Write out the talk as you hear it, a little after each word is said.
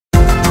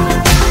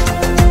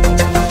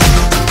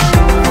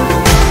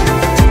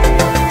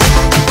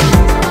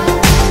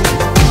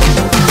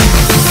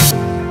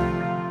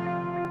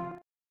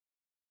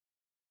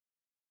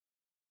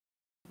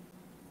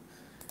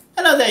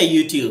there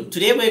YouTube.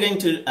 Today we're going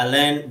to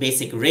learn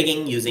basic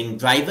rigging using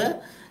driver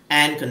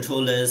and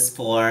controllers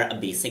for a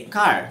basic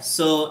car.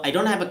 So I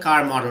don't have a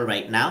car model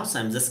right now, so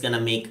I'm just gonna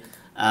make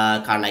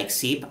a car-like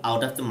shape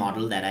out of the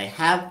model that I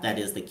have, that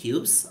is the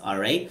cubes.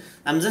 Alright,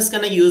 I'm just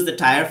gonna use the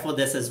tire for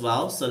this as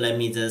well. So let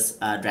me just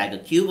drag a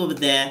cube over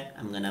there.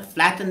 I'm gonna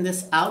flatten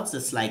this out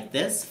just like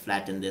this,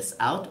 flatten this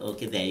out.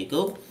 Okay, there you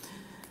go.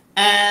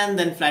 And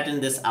then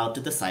flatten this out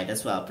to the side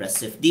as well. Press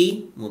Shift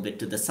D, move it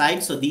to the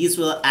side. So these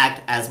will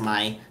act as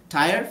my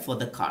tire for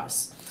the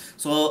cars.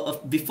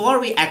 So before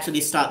we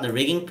actually start the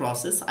rigging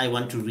process, I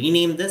want to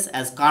rename this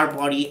as car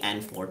body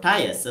and 4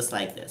 tires, just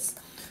like this.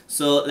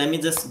 So let me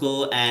just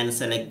go and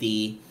select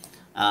the,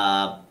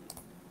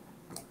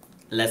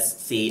 let's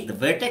say the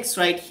vertex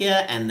right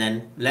here, and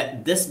then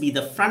let this be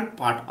the front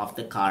part of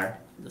the car,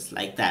 just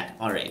like that.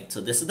 Alright,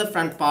 so this is the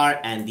front part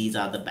and these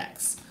are the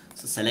backs.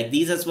 So select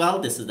these as well.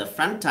 This is the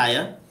front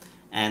tire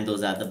and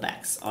those are the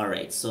backs.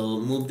 Alright, so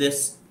move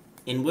this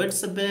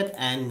inwards a bit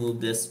and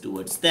move this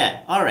towards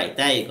there. Alright,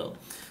 there you go.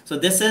 So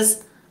this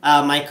is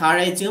my car,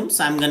 I assume.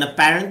 So I'm going to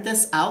parent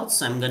this out.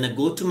 So I'm going to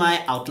go to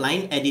my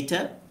outline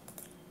editor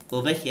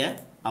over here.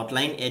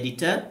 Outline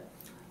editor.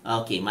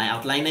 Okay, my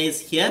outliner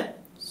is here.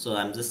 So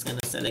I'm just going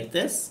to select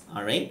this.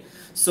 Alright.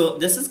 So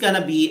this is going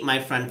to be my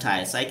front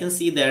tire. So I can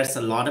see there's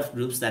a lot of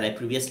groups that I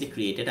previously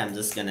created. I'm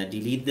just going to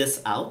delete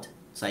this out.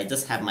 So I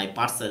just have my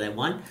parts that I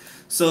want.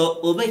 So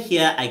over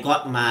here I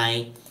got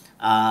my,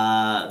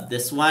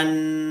 this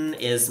one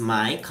is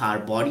my car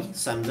body.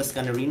 So I'm just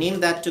going to rename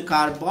that to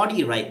car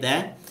body right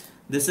there.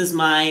 This is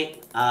my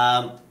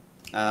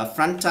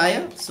front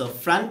tire. So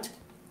front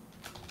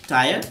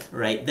tire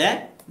right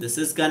there. This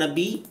is going to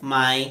be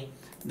my,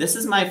 this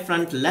is my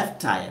front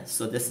left tire.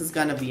 So this is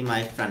going to be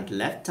my front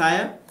left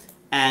tire.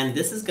 And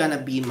this is going to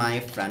be my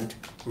front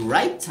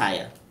right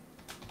tire.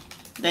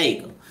 There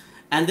you go.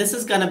 And this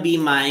is gonna be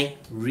my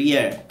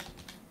rear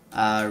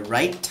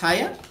right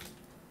tire,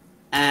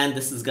 and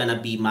this is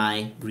gonna be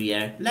my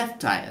rear left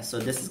tire. So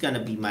this is gonna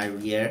be my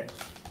rear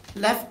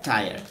left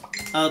tire.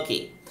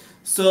 Okay,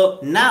 so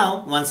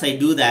now once I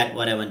do that,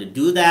 what I want to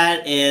do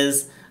that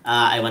is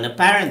I want to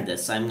parent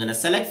this. So I'm gonna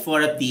select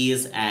 4 of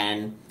these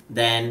and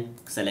then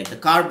select the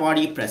car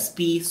body, press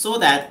P, so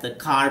that the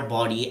car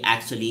body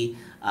actually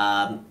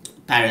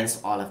parents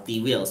all of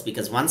the wheels,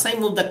 because once I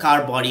move the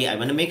car body, I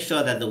want to make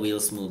sure that the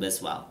wheels move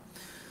as well.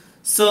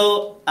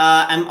 So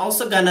I'm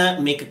also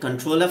gonna make a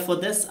controller for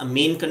this, a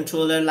main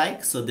controller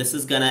like. So this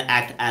is gonna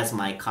act as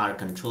my car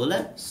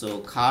controller. So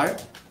car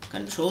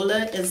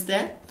controller is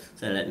there.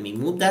 So let me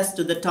move that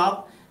to the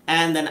top,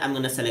 and then I'm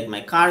gonna select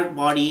my car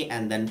body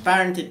and then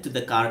parent it to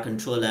the car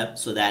controller,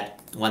 so that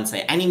once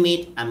I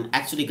animate, I'm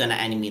actually gonna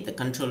animate the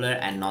controller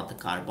and not the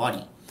car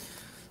body.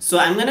 So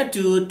I'm gonna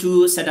do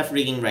 2 set of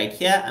rigging right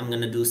here. I'm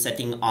gonna do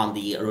setting on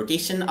the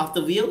rotation of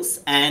the wheels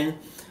and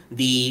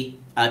the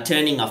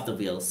turning of the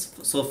wheels.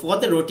 So for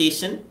the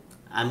rotation,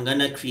 I'm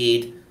gonna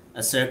create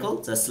a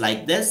circle just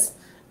like this,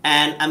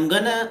 and I'm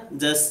gonna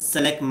just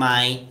select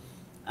my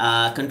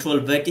control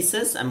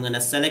vertices. I'm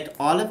gonna select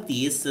all of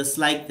these just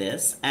like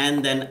this,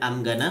 and then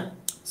I'm gonna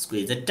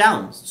squeeze it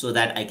down so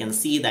that I can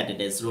see that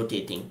it is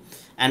rotating.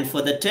 And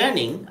for the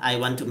turning, I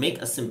want to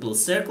make a simple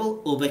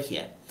circle over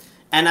here.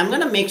 And I'm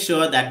going to make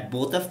sure that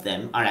both of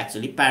them are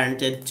actually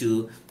parented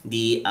to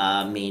the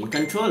main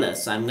controller.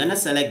 So I'm going to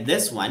select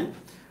this one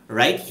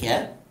right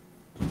here.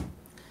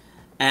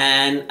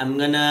 And I'm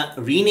going to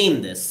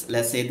rename this.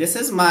 Let's say this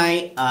is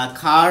my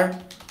car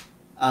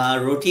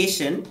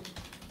rotation.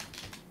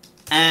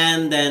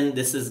 And then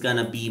this is going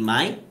to be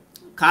my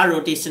car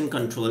rotation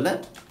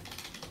controller.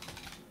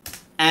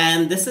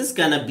 And this is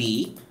going to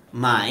be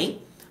my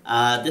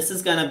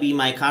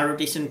car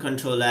rotation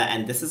controller,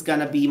 and this is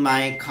gonna be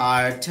my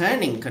car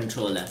turning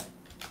controller.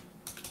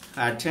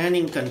 Car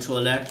turning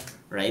controller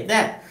right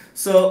there.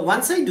 So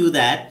once I do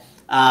that,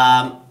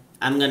 I'm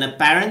gonna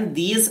parent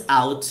these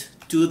out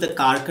to the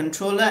car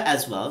controller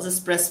as well.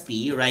 Just press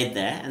P right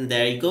there, and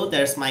there you go.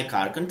 There's my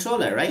car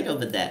controller right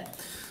over there.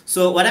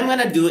 So what I'm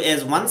gonna do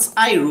is once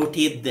I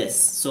rotate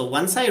this,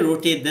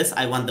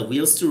 I want the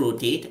wheels to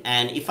rotate,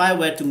 and if I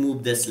were to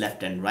move this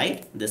left and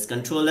right, this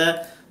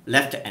controller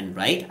left and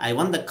right, I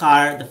want the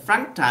car, the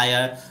front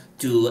tire,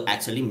 to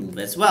actually move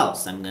as well.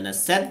 So I'm gonna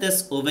set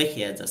this over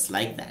here just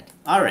like that.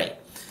 Alright,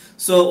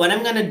 so what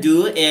I'm gonna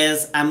do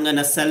is I'm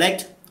gonna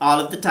select all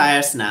of the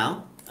tires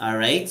now.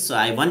 Alright, so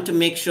I want to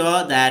make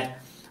sure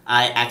that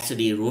I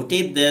actually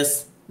rotate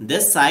this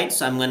side.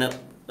 So I'm gonna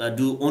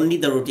do only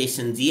the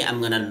rotation Z. I'm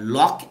gonna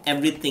lock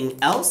everything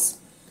else.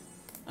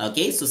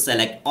 Okay, so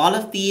select all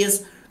of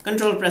these,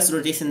 control press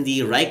rotation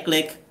Z, right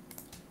click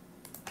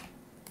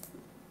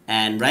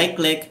and right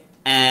click,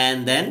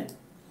 and then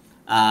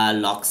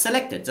lock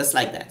selected, just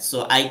like that.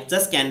 So I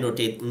just can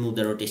move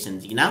the rotation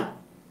Z now.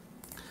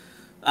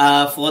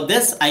 For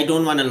this, I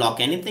don't want to lock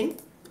anything.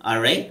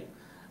 Alright,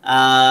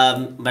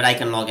 but I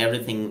can lock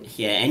everything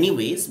here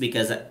anyways,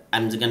 because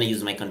I'm gonna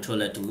use my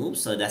controller to move,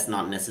 so that's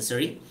not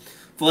necessary.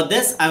 For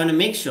this, I want to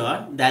make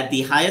sure that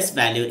the highest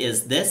value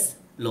is this,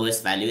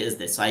 lowest value is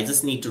this. So I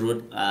just need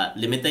to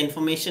limit the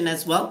information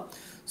as well.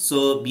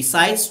 So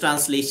besides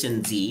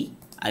translation Z,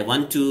 I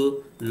want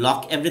to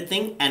lock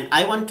everything, and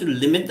I want to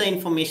limit the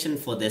information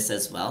for this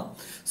as well.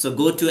 So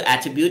go to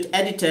attribute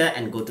editor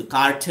and go to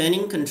car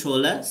turning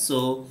controller.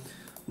 So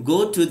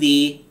go to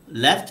the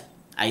left.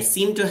 I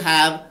seem to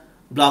have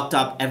blocked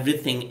up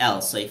everything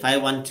else. So if I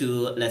want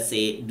to, let's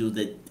say, do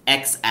the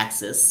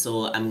x-axis,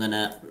 so I'm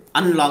gonna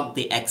unlock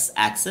the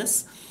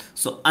x-axis.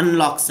 So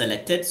unlock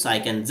selected, so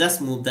I can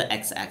just move the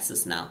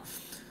x-axis now.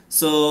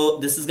 So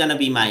this is gonna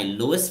be my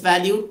lowest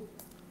value,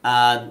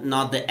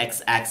 not the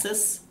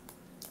x-axis.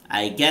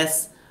 I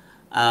guess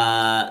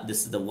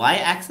this is the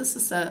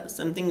y-axis or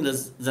something.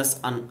 Let's just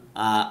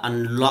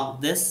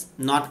unlock this,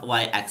 not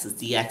y-axis,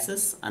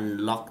 z-axis.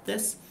 Unlock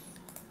this.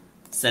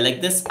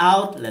 Select this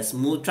out. Let's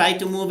try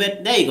to move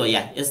it. There you go.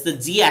 Yeah, it's the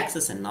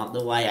z-axis and not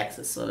the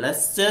y-axis. So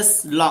let's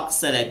just lock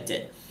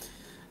selected.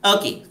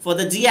 Okay, for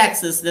the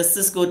z-axis, let's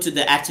just go to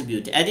the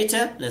attribute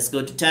editor. Let's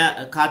go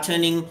to car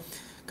turning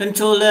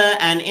controller,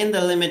 and in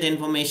the limit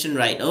information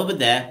right over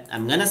there,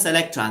 I'm gonna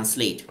select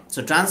translate.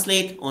 So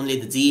translate, only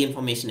the z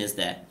information is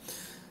there.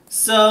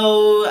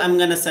 So I'm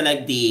gonna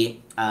select the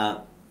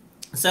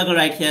circle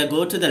right here,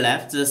 go to the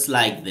left just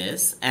like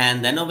this,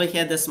 and then over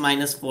here this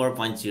minus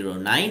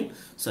 4.09.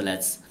 So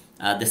let's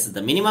this is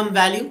the minimum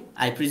value,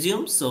 I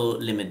presume, so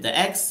limit the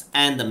x,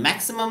 and the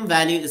maximum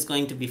value is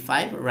going to be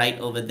 5 right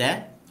over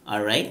there.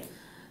 All right,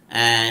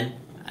 and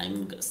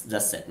I'm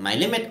just set my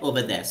limit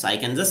over there, so I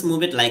can just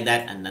move it like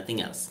that and nothing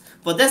else.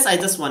 For this, I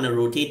just want to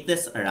rotate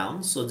this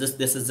around, so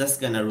this is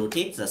just gonna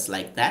rotate just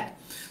like that.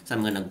 So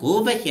I'm gonna go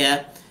over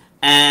here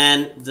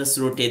and just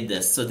rotate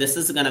this. So this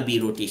is gonna be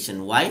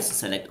rotation Y. So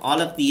select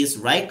all of these,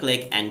 right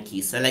click and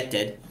key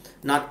selected,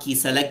 not key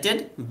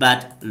selected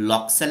but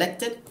lock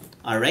selected.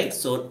 All right,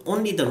 so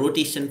only the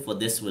rotation for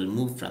this will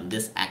move from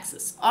this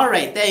axis. All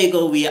right, there you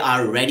go. We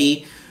are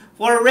ready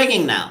for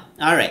rigging now.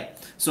 All right.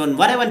 So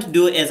what I want to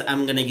do is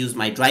I'm going to use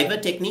my driver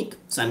technique.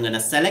 So I'm going to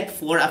select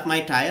 4 of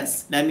my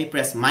tires. Let me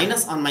press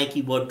minus on my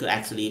keyboard to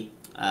actually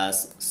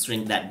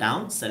shrink that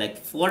down. Select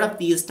 4 of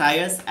these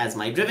tires as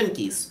my driven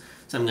keys.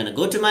 So I'm going to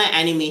go to my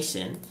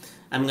animation.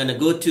 I'm going to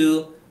go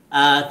to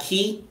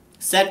key,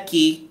 set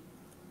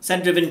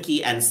driven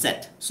key, and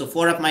set. So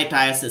 4 of my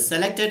tires is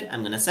selected. I'm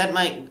going to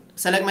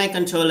select my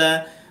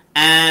controller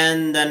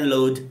and then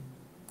load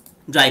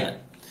driver.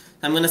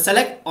 I'm going to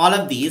select all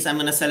of these. I'm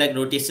going to select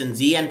rotation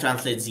Z and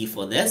translate Z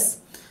for this.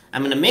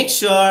 I'm going to make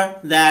sure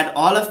that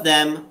all of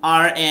them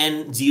are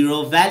in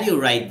 0 value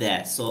right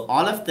there. So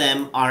all of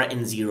them are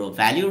in 0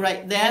 value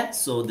right there.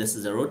 So this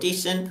is a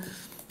rotation.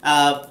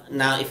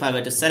 Now if I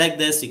were to select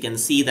this, you can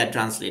see that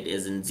translate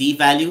is in Z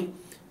value.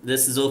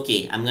 This is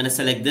okay. I'm going to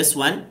select this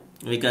one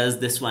because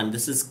this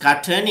is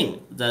car turning.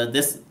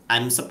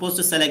 I'm supposed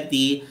to select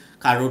the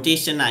car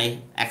rotation. I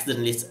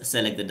accidentally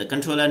selected the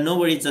controller. No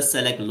worries, just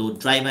select load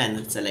driver and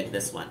then select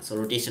this one. So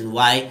rotation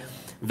Y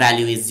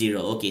value is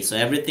 0. Okay, so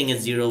everything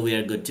is 0. We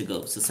are good to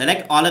go. So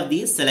select all of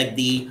these. Select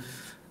the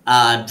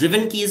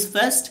driven keys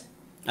first.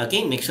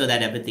 Okay, make sure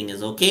that everything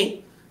is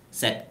okay.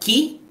 Set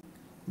key.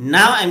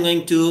 Now I'm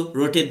going to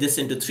rotate this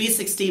into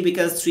 360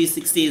 because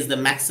 360 is the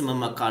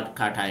maximum a car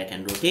tire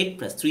can rotate.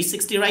 Press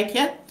 360 right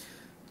here.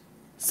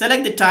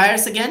 Select the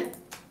tires again.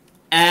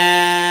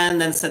 And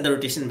then set the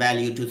rotation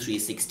value to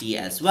 360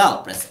 as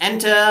well. Press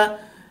enter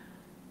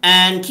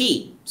and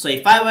key. So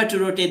if I were to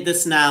rotate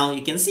this now,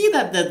 you can see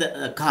that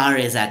the car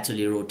is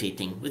actually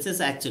rotating, which is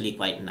actually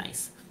quite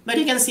nice. But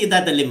you can see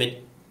that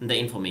the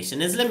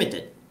information is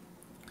limited.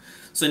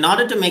 So in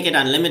order to make it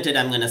unlimited,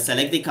 I'm going to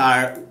select the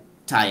car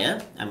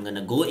tire. I'm going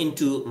to go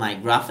into my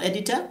graph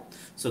editor.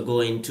 So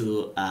go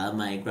into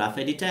my graph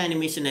editor,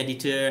 animation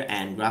editor,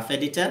 and graph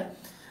editor.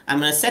 I'm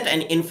going to set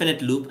an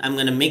infinite loop. I'm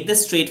going to make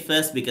this straight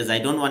first because I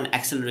don't want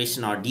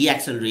acceleration or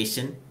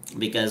deacceleration,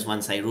 because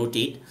once I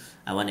rotate,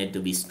 I want it to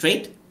be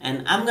straight.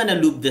 And I'm going to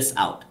loop this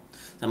out.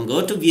 So I'm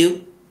going to go to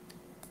view,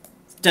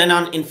 turn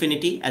on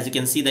infinity. As you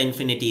can see, the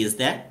infinity is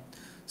there.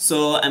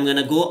 So I'm going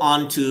to go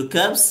on to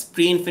curves,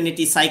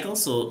 pre-infinity cycle.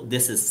 So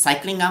this is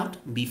cycling out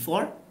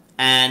before,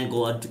 and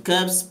go on to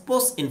curves,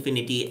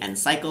 post-infinity, and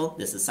cycle.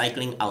 This is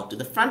cycling out to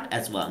the front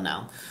as well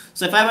now.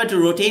 So if I were to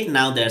rotate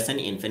now, there's an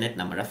infinite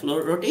number of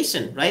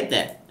rotation right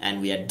there.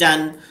 And we are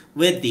done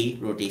with the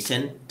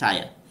rotation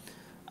tire.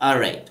 All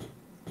right.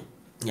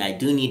 Yeah, I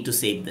do need to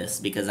save this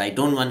because I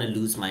don't want to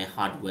lose my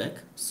hard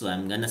work. So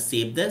I'm going to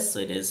save this. So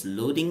it is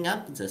loading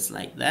up just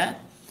like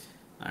that.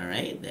 All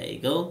right, there you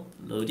go.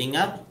 Loading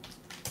up.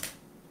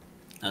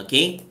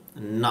 Okay,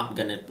 I'm not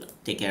going to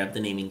take care of the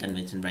naming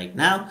convention right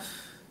now.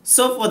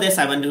 So for this,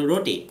 I want to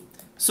rotate.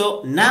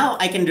 So now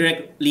I can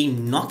directly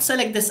not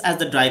select this as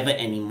the driver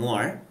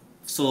anymore.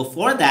 So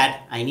for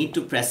that, I need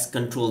to press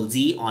Ctrl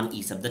Z on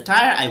each of the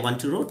tire I want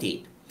to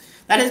rotate.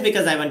 That is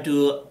because I want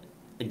to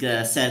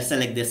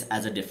select this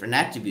as a different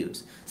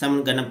attribute. So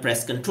I'm going to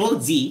press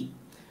Ctrl Z.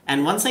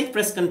 And once I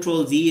press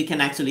Ctrl Z, you can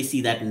actually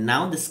see that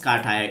now this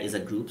car tire is a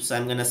group. So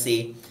I'm going to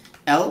say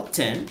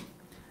L10.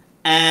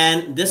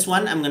 And this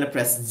one, I'm going to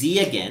press Z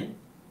again.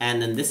 And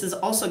then this is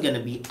also going to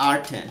be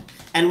R10.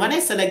 And when I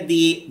select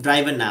the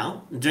driver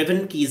now,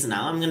 driven keys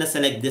now, I'm going to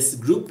select this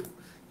group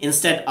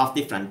instead of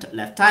the front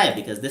left tire,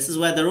 because this is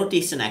where the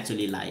rotation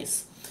actually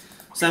lies.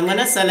 So I'm going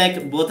to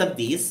select both of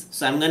these.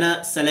 So I'm going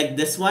to select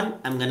this one.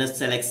 I'm going to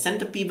select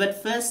center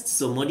pivot first.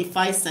 So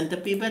modify center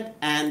pivot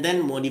and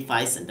then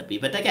modify center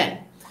pivot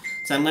again.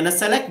 So I'm going to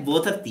select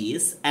both of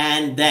these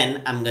and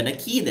then I'm going to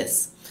key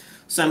this.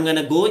 So I'm going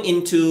to go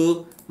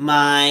into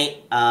my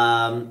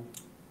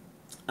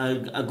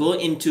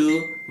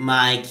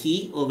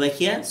key over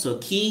here. So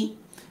key,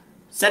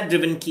 set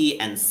driven key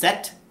and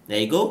set. There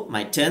you go.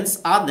 My turns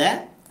are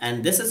there.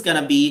 And this is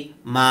going to be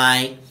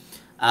my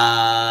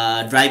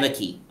driver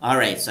key.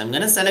 Alright, so I'm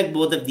going to select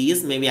both of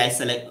these. Maybe I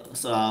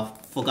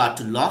forgot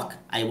to lock.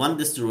 I want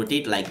this to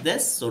rotate like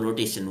this. So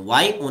rotation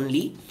Y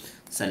only.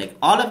 Select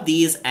all of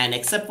these, and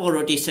except for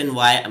rotation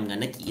Y, I'm going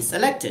to key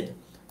selected.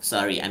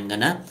 Sorry, I'm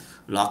going to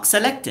lock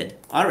selected.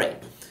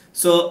 Alright,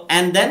 so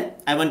and then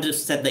I want to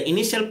set the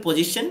initial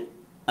position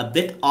a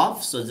bit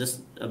off. So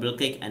just double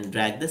click and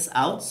drag this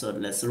out. So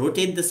let's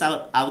rotate this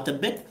out a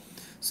bit.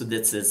 So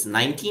this is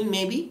 19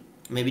 maybe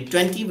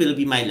 20 will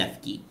be my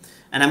left key.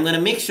 And I'm going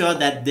to make sure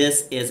that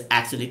this is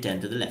actually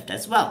turned to the left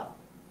as well.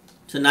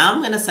 So now I'm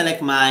going to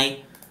select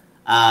my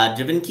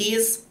driven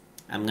keys.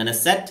 I'm going to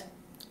set,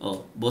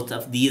 both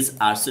of these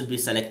should be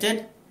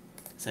selected.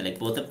 Select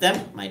both of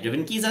them. My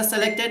driven keys are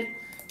selected.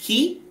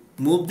 Key,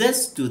 move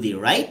this to the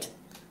right.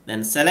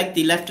 Then select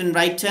the left and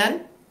right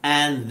turn.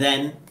 And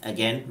then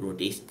again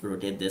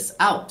rotate this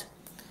out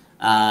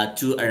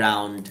to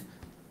around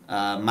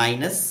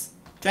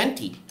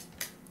 -20.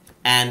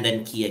 And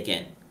then key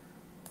again.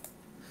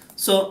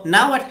 So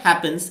now what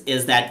happens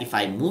is that if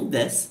I move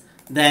this,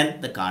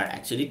 then the car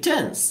actually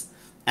turns.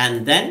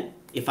 And then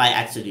if I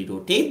actually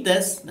rotate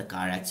this, the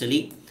tire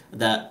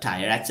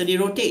actually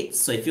rotates.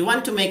 So if you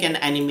want to make an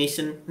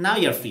animation, now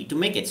you're free to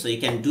make it. So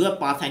you can do a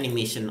path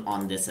animation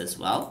on this as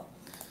well.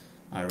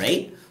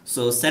 Alright,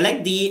 so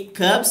select the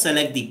curve,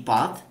 select the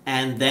path,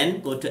 and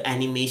then go to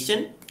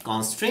animation,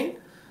 constraint,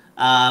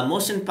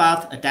 motion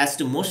path, attach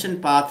to motion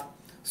path.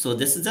 So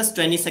this is just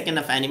 20 seconds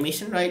of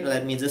animation, right?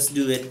 Let me just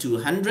do it to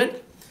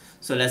 100.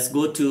 So let's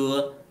go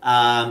to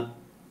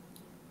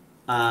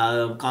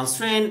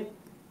constraint,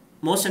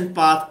 motion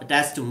path,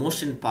 attach to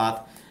motion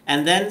path,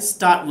 and then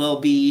start will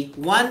be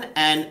 1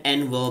 and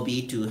end will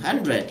be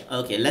 200.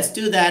 Okay, let's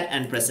do that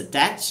and press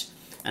attach.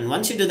 And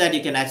once you do that,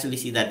 you can actually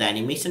see that the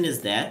animation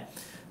is there.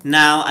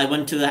 Now I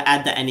want to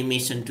add the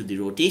animation to the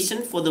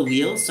rotation for the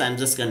wheel. So I'm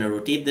just going to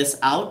rotate this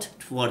out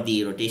for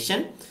the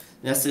rotation.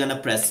 Just going to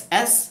press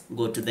S,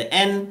 go to the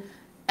end,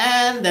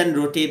 and then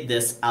rotate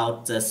this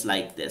out just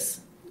like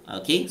this.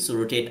 Okay, so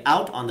rotate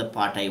out on the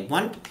part I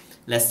want.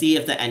 Let's see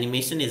if the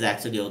animation is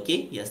actually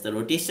okay. Yes, the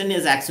rotation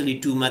is actually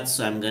too much,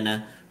 so I'm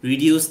gonna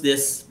reduce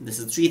this. This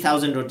is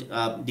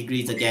 3000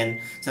 degrees again,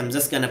 so I'm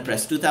just gonna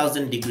press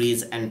 2000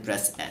 degrees and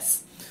press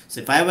S. So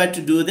if I were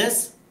to do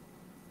this,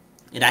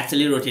 it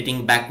actually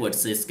rotating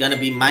backwards, so it's gonna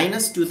be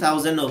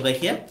 -2000 over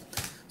here.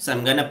 So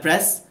I'm gonna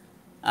press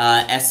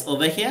S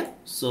over here.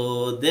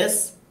 So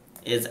this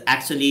is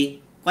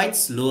actually quite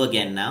slow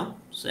again now.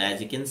 So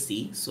as you can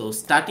see, so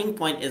starting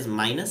point is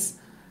minus.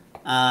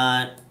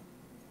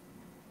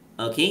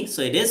 Okay,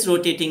 so it is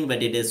rotating,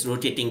 but it is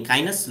rotating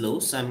kind of slow.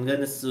 So I'm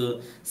going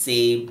to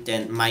say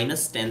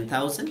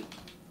 -10,000.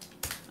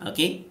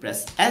 Okay,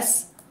 press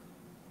S.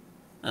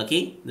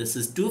 Okay, this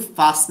is too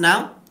fast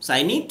now. So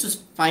I need to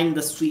find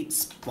the sweet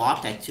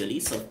spot actually.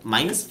 So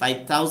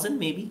 -5,000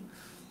 maybe.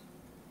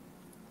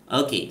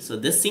 Okay, so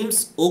this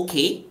seems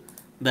okay,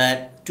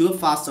 but too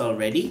fast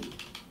already.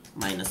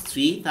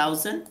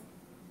 -3,000.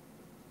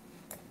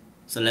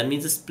 So let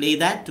me just play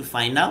that to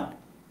find out.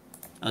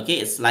 Okay,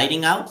 it's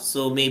sliding out,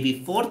 so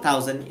maybe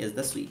 4,000 is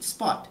the sweet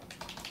spot.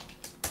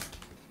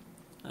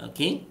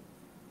 Okay,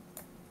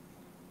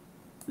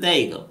 there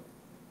you go.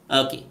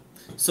 Okay,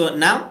 so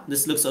now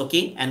this looks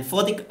okay, and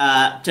for the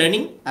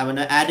turning, I want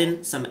to add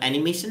in some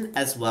animation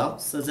as well.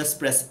 So just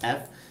press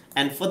F,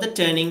 and for the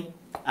turning,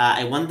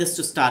 I want this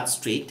to start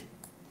straight.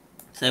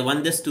 So I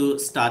want this to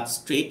start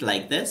straight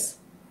like this.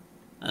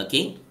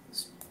 Okay,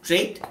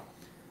 straight.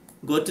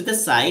 Go to the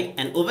side,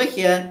 and over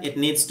here it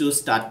needs to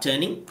start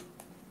turning.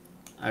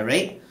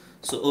 Alright,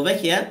 so over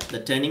here the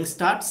turning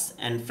starts,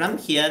 and from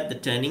here the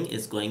turning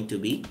is going to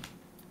be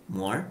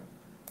more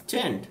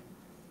turned.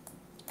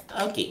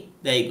 Okay,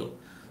 there you go.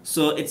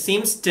 So it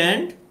seems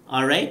turned.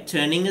 Alright,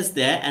 turning is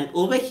there, and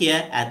over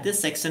here at this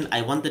section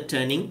I want the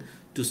turning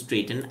to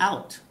straighten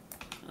out.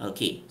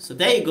 Okay, so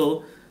there you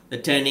go. The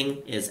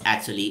turning is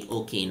actually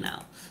okay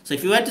now. So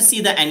if you were to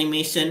see the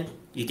animation,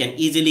 you can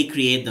easily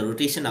create the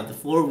rotation of the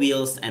 4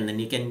 wheels, and then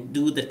you can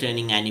do the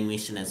turning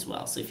animation as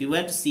well. So if you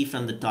were to see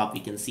from the top,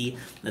 you can see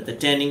that the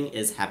turning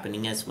is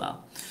happening as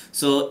well.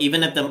 So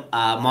even if the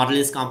model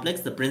is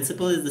complex, the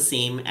principle is the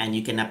same, and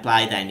you can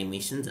apply the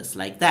animation just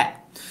like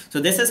that. So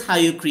this is how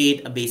you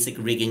create a basic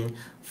rigging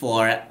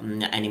for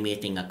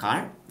animating a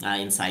car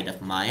inside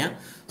of Maya.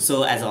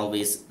 So as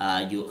always,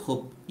 you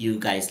hope you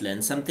guys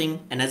learned something,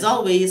 and as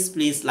always,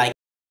 please like